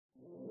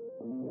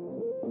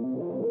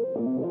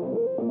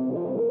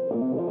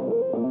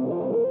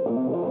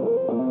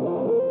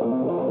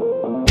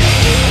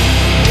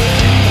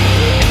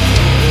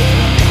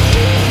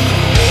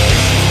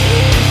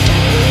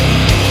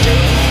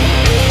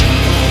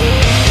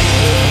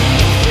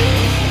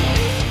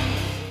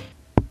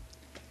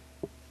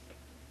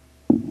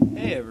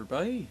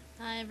Hi.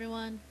 Hi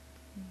everyone.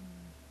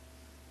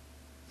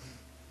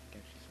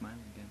 Guess she's smiling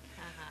again.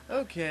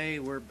 Haha. Okay,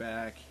 we're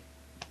back.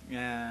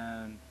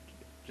 And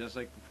just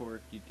like before,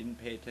 if you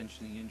didn't pay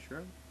attention to the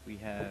intro, we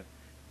have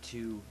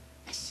two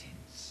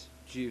essence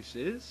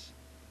juices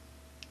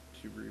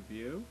to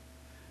review.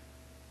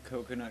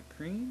 Coconut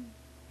cream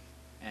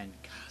and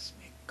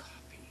cosmic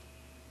coffee.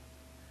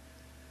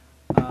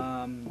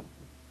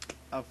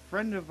 A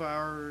friend of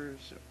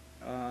ours,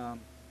 a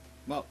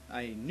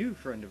new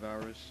friend of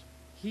ours,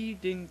 he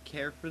didn't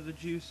care for the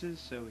juices,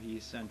 so he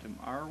sent them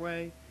our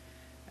way.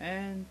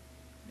 And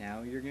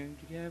now you're going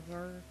to give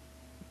our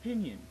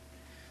opinion.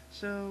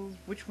 So,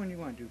 which one do you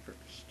want to do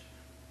first?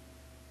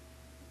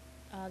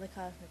 The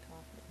cosmic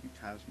coffee.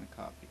 Cosmic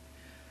coffee.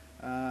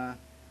 I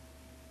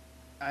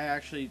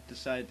actually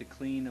decided to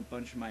clean a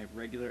bunch of my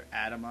regular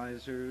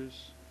atomizers,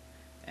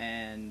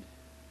 and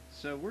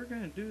so we're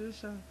gonna do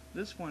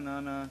this one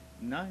on a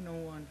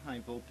 901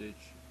 high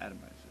voltage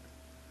atomizer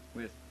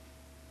with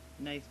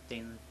nice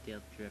stainless steel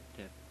drip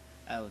tip.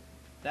 Oh,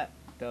 that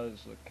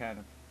does look kind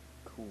of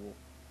cool.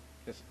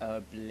 Just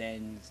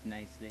blends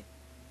nicely.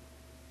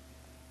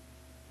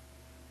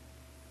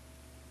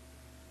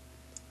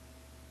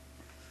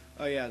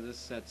 Oh yeah,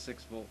 this is at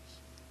 6 volts.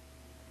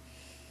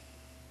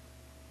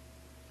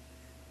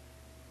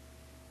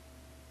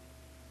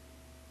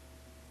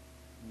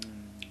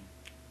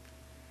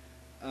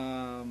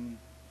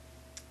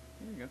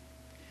 Here you go.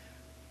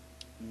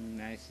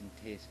 Nice and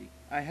tasty.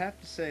 I have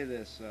to say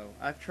this though.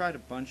 I've tried a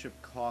bunch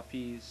of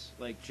coffees,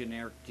 like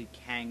generic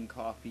decang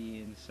coffee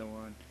and so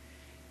on,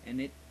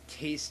 and it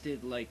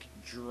tasted like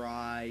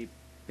dry,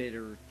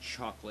 bitter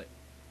chocolate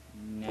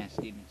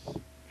nastiness.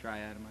 Dry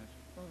atomizer.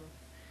 Mm.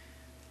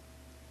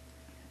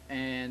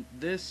 And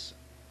this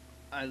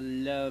I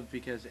love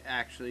because it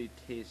actually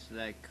tastes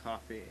like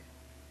coffee.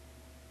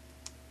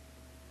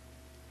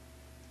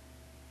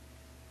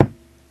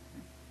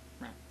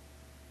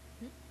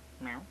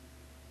 Meow.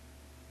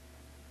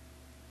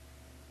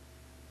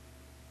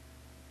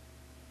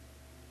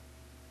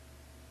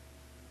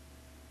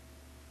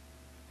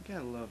 I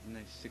gotta love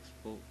nice 6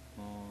 volt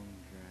long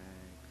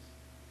drags.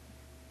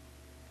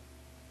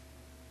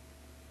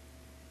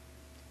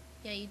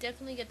 Yeah, you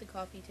definitely get the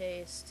coffee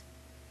taste.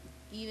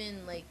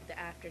 Even like the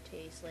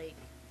aftertaste, like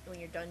when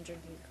you're done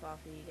drinking the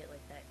coffee, you get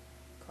like that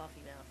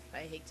coffee mouth.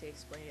 I hate to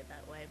explain it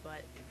that way,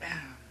 but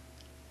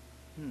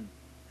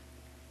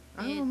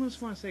I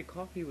almost want to say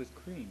coffee with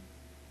cream.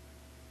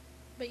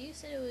 But you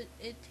said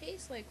it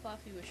tastes like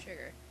coffee with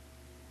sugar.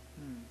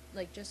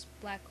 Like just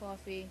black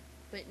coffee,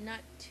 but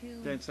not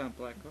too. Then it's not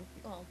black coffee.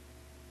 Well,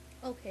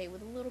 okay,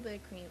 with a little bit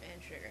of cream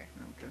and sugar.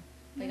 Okay.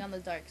 Like on the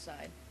dark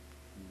side.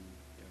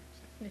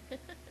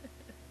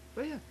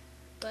 But yeah.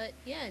 But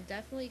yeah, it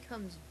definitely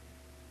comes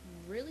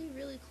really,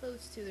 really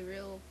close to the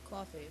real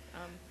coffee.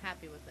 I'm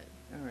happy with it.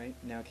 All right.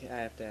 Now I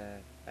have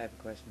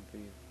a question for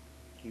you.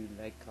 Do you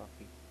like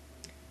coffee?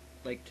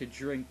 Like to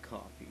drink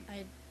coffee?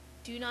 I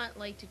do not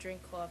like to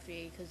drink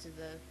coffee because of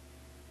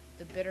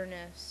the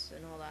bitterness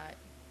and all that.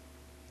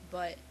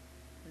 But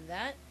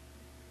that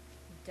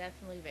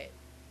definitely vape.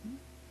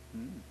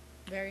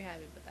 Very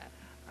happy with that.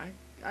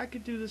 I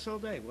could do this all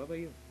day. What about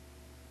you?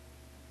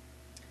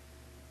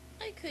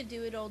 I could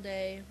do it all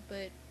day,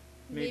 but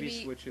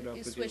Maybe switch it up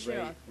with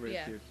your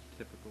yeah. your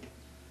typical.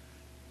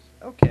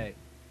 Okay.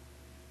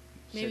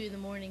 Maybe in the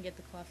morning get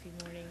the coffee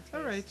morning taste.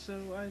 All right,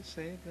 so I'd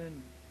say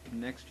then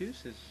next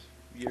juice is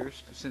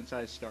yours since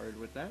I started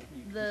with that.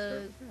 You can The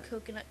start with that.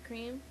 coconut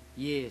cream.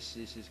 Yes,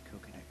 this is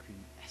coconut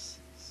cream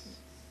essence.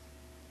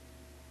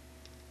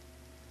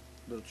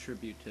 Little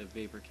tribute to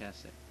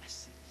Vaporcast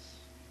essence.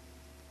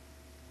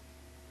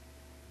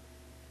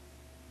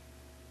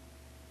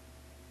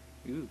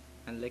 Ooh,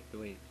 I like the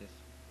way it just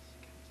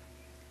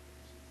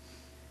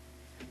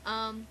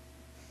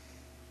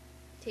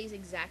Tastes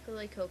exactly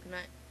like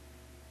coconut.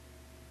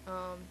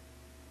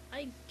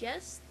 I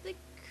guess the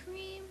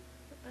cream,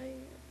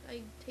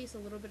 I taste a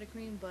little bit of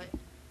cream, but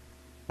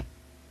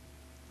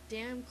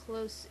damn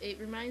close. It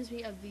reminds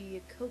me of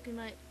the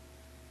coconut,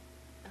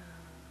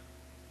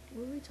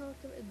 what were we talking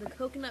about? The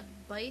coconut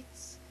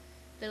bites.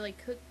 They're like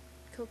cooked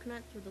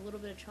coconuts with a little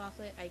bit of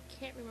chocolate. I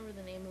can't remember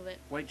the name of it.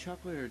 white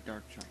chocolate or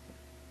dark chocolate?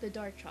 The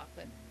dark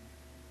chocolate.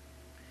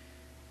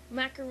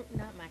 Not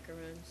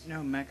macaroons.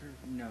 No, no,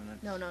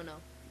 that's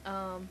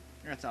No.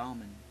 That's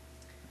almond.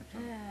 That's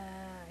almond.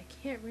 I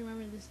can't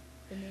remember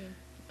the name,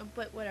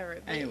 but whatever.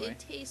 But Anyway. it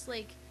tastes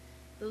like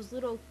those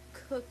little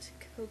cooked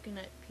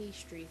coconut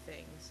pastry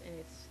things, and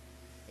it's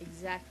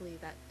exactly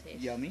that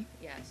taste. Yummy?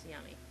 Yes,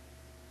 yummy.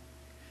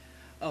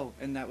 Oh,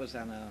 and that was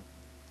on a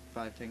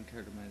 510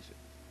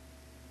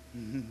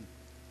 cartomizer.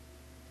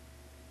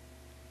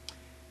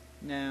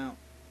 Now,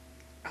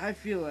 I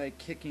feel like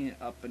kicking it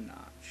up a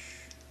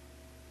notch.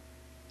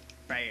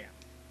 Bam.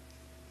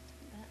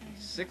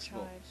 6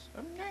 volts.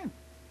 Okay.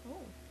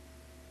 Oh.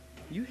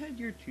 You had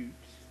your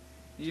toots.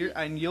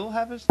 And you'll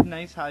have a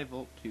nice high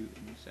volt toot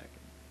in a second.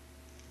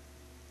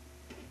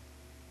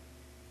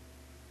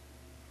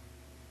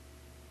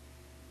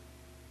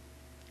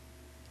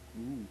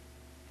 Ooh.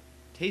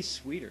 Tastes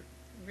sweeter.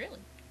 Really?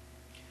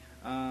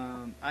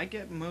 I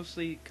get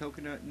mostly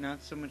coconut,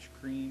 not so much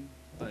cream,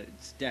 but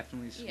it's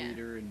definitely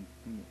sweeter and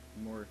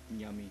more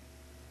yummy.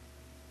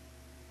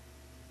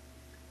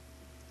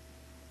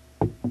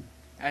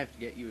 I have to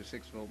get you a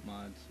 6-volt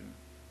mod soon.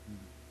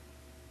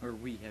 Or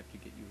we have to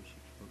get you a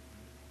 6-volt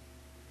mod.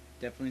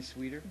 Definitely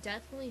sweeter?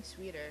 Definitely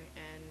sweeter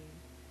and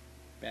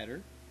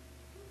Better?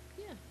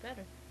 yeah,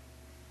 better.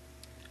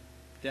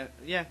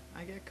 Yeah,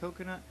 I get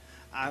coconut.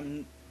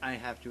 I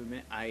have to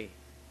admit, I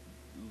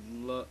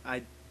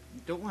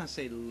don't want to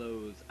say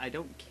loathe. I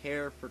don't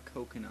care for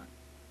coconut.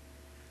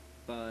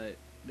 But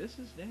this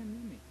is damn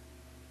yummy.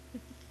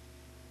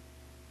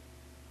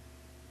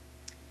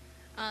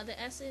 The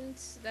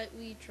essence that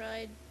we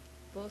tried,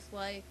 both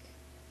like.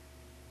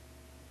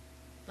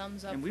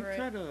 Thumbs up And for we've it.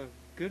 tried a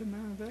good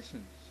amount of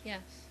essence.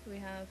 Yes, we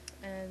have,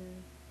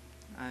 and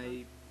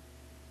I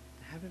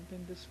haven't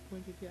been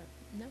disappointed yet.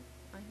 no,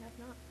 I have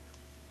not.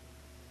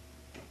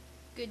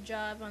 Good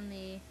job on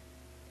the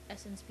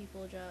essence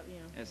people job, you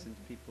know. Essence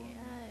people.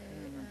 Yeah, I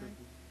don't remember.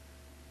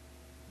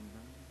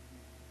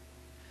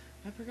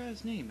 I forgot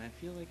his name. I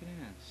feel like an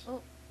ass.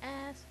 Oh,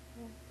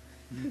 asshole.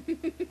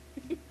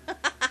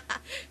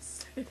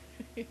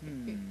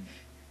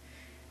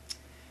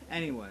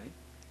 Anyway.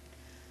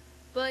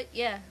 But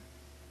yeah,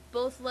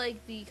 both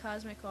like the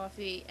cosmic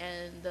coffee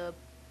and the.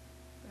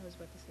 I was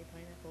about to say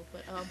pineapple,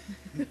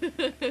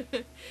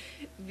 but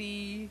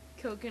the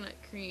coconut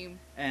cream.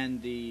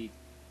 And the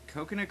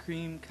coconut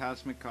cream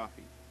cosmic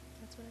coffee.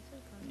 That's what I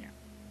said. Cosmic.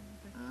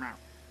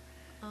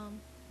 Yeah.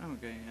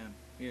 Okay.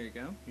 Here you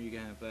go. You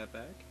can have that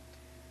back.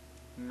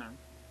 No.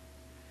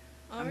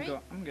 I'm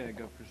gonna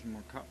go for some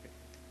more coffee.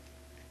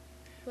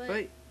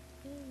 But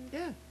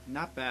yeah,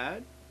 not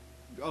bad.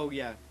 Oh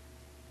yeah,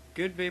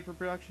 good vapor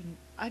production.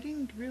 I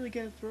didn't really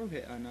get a throat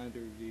hit on either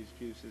of these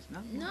juices.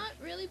 Not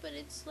really, but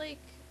it's like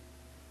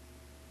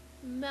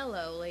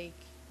mellow. Like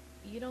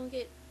you don't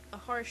get a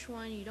harsh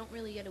one. You don't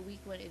really get a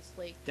weak one. It's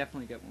like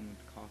definitely get one with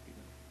the coffee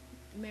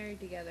though. Married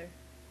together.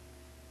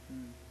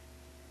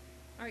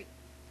 All right,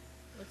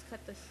 let's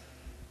cut this.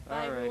 Bye, all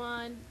right.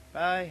 everyone.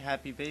 Bye.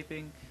 Happy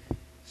vaping.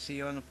 See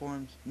you on the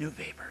forums.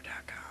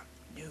 Newvapor.com.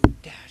 New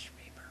dash